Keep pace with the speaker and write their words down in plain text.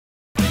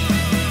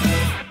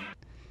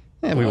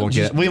Yeah,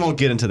 we won't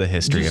get into the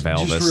history of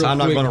Elvis. I'm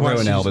not going to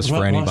ruin Elvis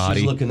for anybody. While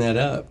she's looking that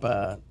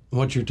up,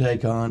 what's your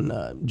take on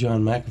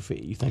John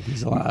McAfee? You think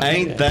he's alive?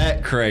 Ain't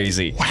that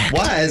crazy?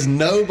 Why is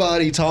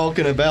nobody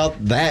talking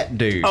about that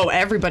dude? Oh,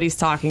 everybody's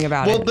talking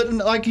about it. Well, but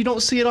like you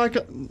don't see it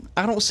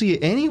I don't see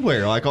it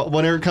anywhere. Like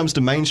whenever it comes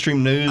to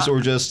mainstream news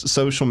or just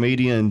social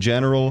media in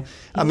general.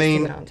 I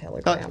mean, on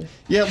Telegram.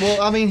 yeah.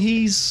 Well, I mean,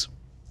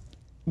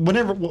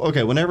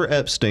 whenever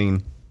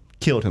Epstein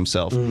killed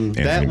himself,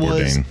 that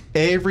was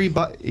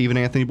everybody, even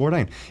Anthony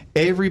Bourdain.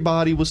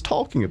 Everybody was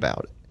talking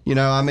about it. You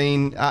know, I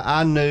mean,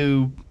 I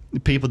knew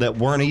people that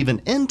weren't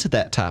even into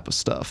that type of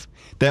stuff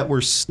that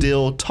were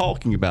still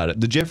talking about it.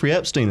 The Jeffrey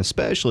Epstein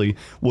especially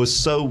was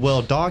so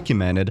well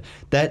documented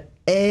that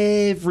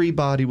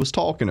everybody was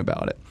talking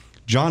about it.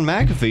 John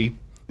McAfee,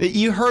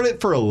 you heard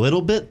it for a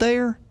little bit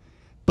there,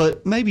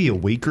 but maybe a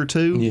week or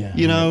two,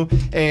 you know,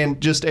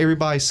 and just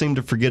everybody seemed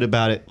to forget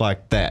about it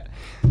like that.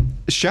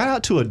 Shout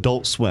out to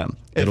Adult Swim.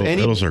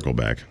 It'll circle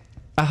back.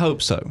 I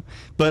hope so.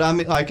 But I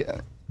mean, like,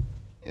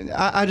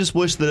 I just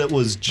wish that it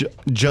was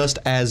just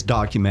as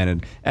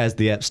documented as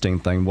the Epstein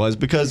thing was,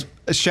 because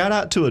shout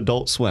out to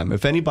Adult Swim.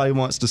 If anybody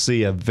wants to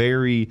see a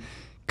very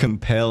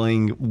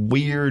compelling,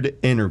 weird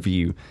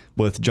interview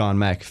with John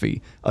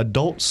McAfee,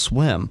 Adult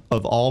Swim,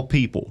 of all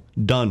people,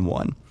 done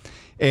one.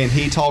 And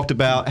he talked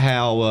about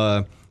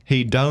how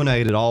he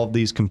donated all of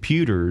these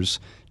computers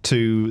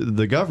to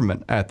the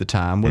government at the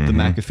time with the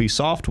McAfee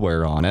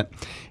software on it.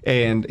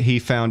 And he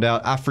found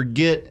out, I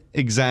forget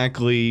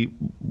exactly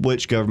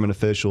which government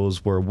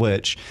officials were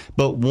which,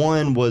 but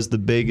one was the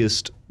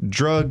biggest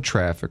drug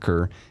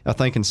trafficker, I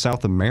think in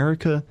South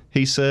America,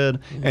 he said,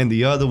 and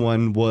the other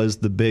one was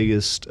the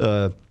biggest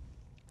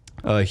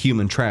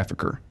human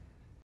trafficker.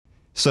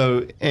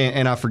 So,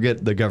 and I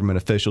forget the government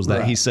officials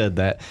that he said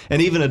that. And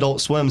even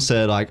Adult Swim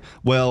said, like,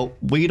 well,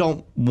 we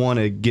don't want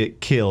to get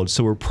killed,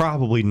 so we're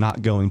probably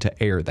not going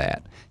to air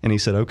that. And he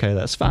said, okay,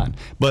 that's fine.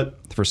 But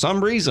for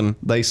some reason,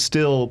 they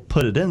still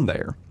put it in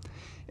there.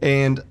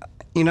 And,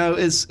 you know,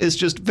 it's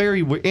just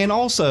very weird. And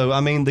also,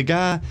 I mean, the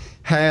guy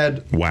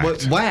had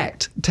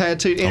whacked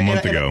tattooed. A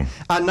month ago.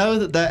 I know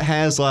that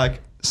has, like,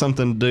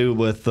 something to do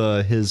with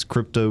his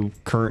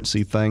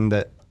cryptocurrency thing,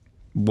 that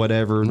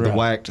whatever the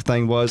whacked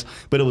thing was,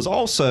 but it was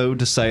also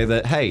to say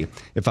that, hey,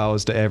 if I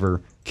was to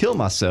ever kill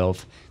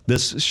myself,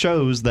 this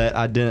shows that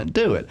I didn't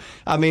do it.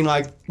 I mean,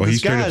 like, well, he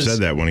straight up said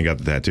that when he got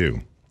the tattoo.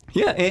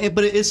 Yeah,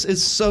 but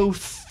it's so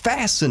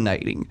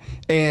fascinating,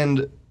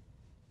 and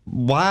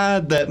why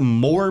that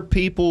more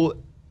people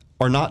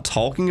are not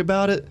talking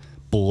about it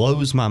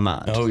blows my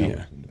mind. Oh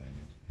yeah.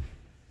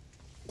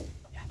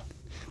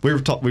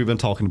 We've been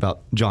talking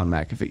about John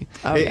McAfee.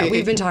 Oh, yeah,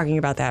 we've been talking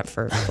about that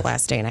for the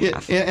last day and a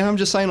half. And I'm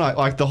just saying,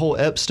 like the whole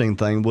Epstein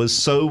thing was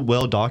so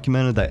well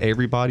documented that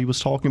everybody was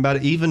talking about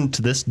it. Even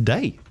to this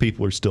day,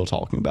 people are still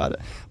talking about it.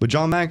 But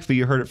John McAfee,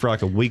 you heard it for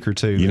like a week or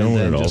two. You know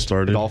when it all It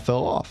started? all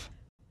fell off.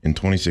 In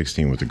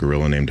 2016 with a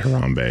gorilla named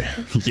Harambe.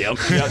 Yep.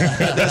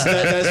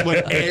 That's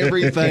when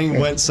everything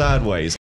went sideways.